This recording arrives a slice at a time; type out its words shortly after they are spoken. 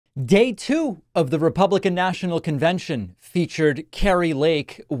Day two of the Republican National Convention featured Kari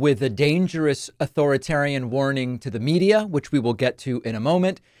Lake with a dangerous authoritarian warning to the media, which we will get to in a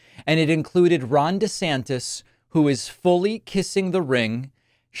moment. And it included Ron DeSantis, who is fully kissing the ring,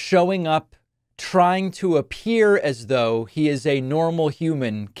 showing up, trying to appear as though he is a normal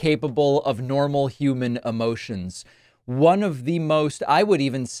human capable of normal human emotions. One of the most, I would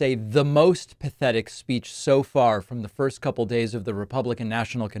even say the most pathetic speech so far from the first couple days of the Republican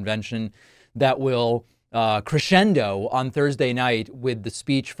National Convention that will crescendo on Thursday night with the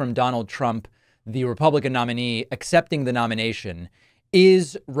speech from Donald Trump, the Republican nominee, accepting the nomination,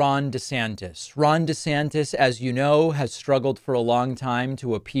 is Ron DeSantis. Ron DeSantis, as you know, has struggled for a long time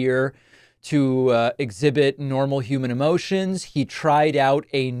to appear to exhibit normal human emotions. He tried out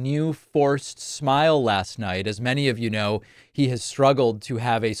a new forced smile last night. As many of you know, he has struggled to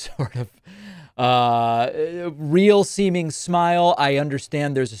have a sort of real seeming smile. I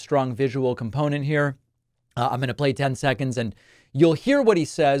understand there's a strong visual component here. I'm going to play 10 seconds and you'll hear what he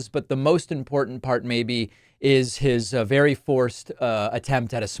says, but the most important part maybe is his very forced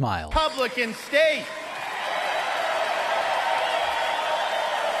attempt at a smile. Republican state.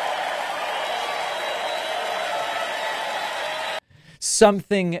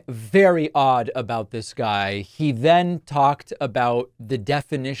 Something very odd about this guy. He then talked about the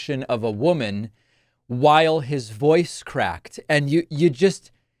definition of a woman while his voice cracked. And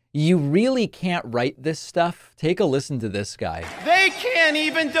you really can't write this stuff. Take a listen to this guy. They can't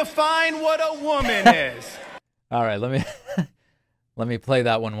even define what a woman is. All right, let me play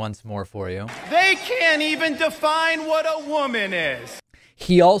that one once more for you. They can't even define what a woman is.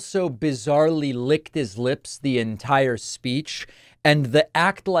 He also bizarrely licked his lips the entire speech. And the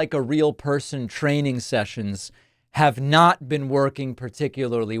act like a real person training sessions have not been working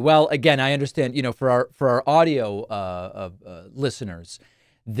particularly well. Again, I understand, you know, for our audio listeners,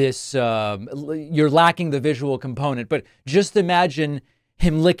 this you're lacking the visual component. But just imagine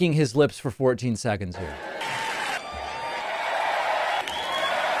him licking his lips for 14 seconds here.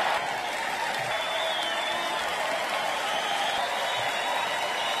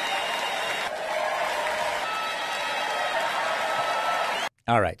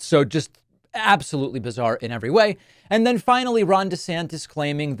 All right, so just absolutely bizarre in every way. And then finally, Ron DeSantis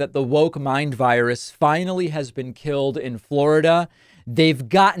claiming that the woke mind virus finally has been killed in Florida. They've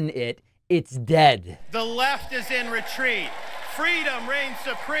gotten it. It's dead. The left is in retreat. Freedom reigns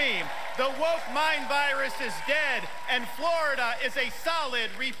supreme. The woke mind virus is dead, and Florida is a solid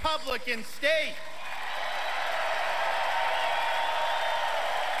Republican state.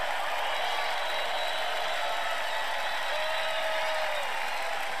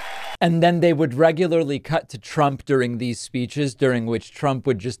 And then they would regularly cut to Trump during these speeches, during which Trump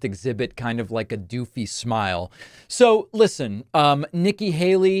would just exhibit kind of like a doofy smile. So listen, Nikki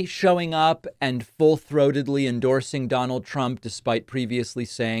Haley showing up and full-throatedly endorsing Donald Trump, despite previously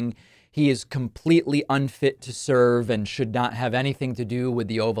saying he is completely unfit to serve and should not have anything to do with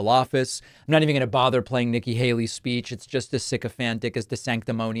the Oval Office. I'm not even going to bother playing Nikki Haley's speech. It's just as sycophantic as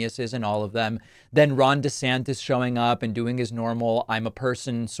DeSanctimonious is in all of them. Then Ron DeSantis showing up and doing his normal I'm a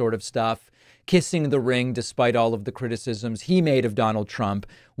person sort of stuff, kissing the ring despite all of the criticisms he made of Donald Trump.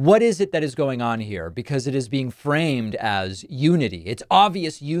 What is it that is going on here? Because it is being framed as unity. It's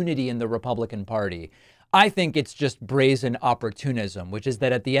obvious unity in the Republican Party. I think it's just brazen opportunism, which is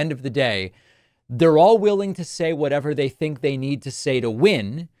that at the end of the day, they're all willing to say whatever they think they need to say to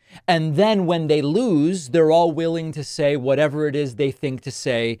win. And then when they lose, they're all willing to say whatever it is they think to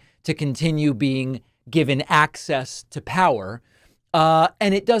say to continue being given access to power.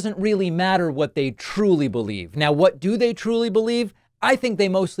 And it doesn't really matter what they truly believe. Now, what do they truly believe? I think they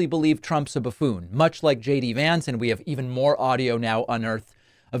mostly believe Trump's a buffoon, much like J.D. Vance. And we have even more audio now unearthed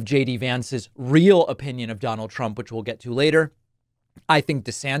of J.D. Vance's real opinion of Donald Trump, which we'll get to later. I think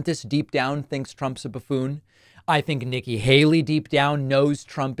DeSantis deep down thinks Trump's a buffoon. I think Nikki Haley deep down knows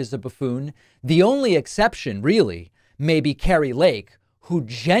Trump is a buffoon. The only exception, really, may be Kari Lake, who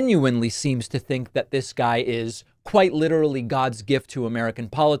genuinely seems to think that this guy is quite literally God's gift to American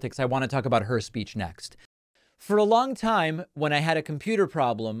politics. I want to talk about her speech next. For a long time, when I had a computer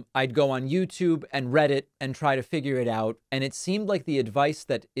problem, I'd go on YouTube and Reddit and try to figure it out. And it seemed like the advice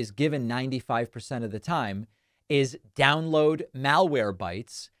that is given 95% of the time is download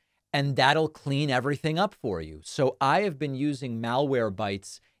Malwarebytes and that'll clean everything up for you. So I have been using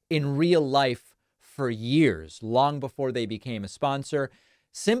Malwarebytes in real life for years, long before they became a sponsor,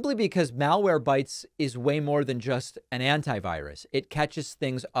 simply because Malwarebytes is way more than just an antivirus. It catches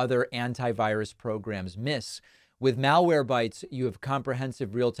things other antivirus programs miss, With Malwarebytes, you have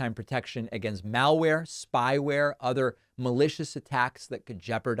comprehensive real-time protection against malware, spyware, other malicious attacks that could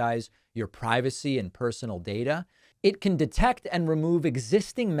jeopardize your privacy and personal data. It can detect and remove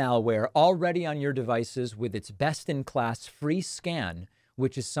existing malware already on your devices with its best-in-class free scan,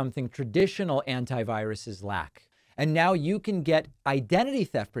 which is something traditional antiviruses lack. And now you can get identity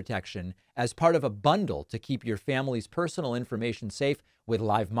theft protection as part of a bundle to keep your family's personal information safe with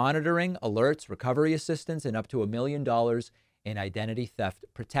live monitoring, alerts, recovery assistance, and up to $1 million in identity theft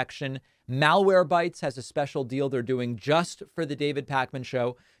protection. Malwarebytes has a special deal they're doing just for the David Pakman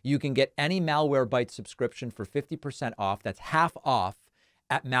Show. You can get any Malwarebytes subscription for 50% off. That's half off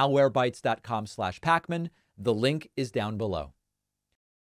at malwarebytes.com/Pakman. The link is down below.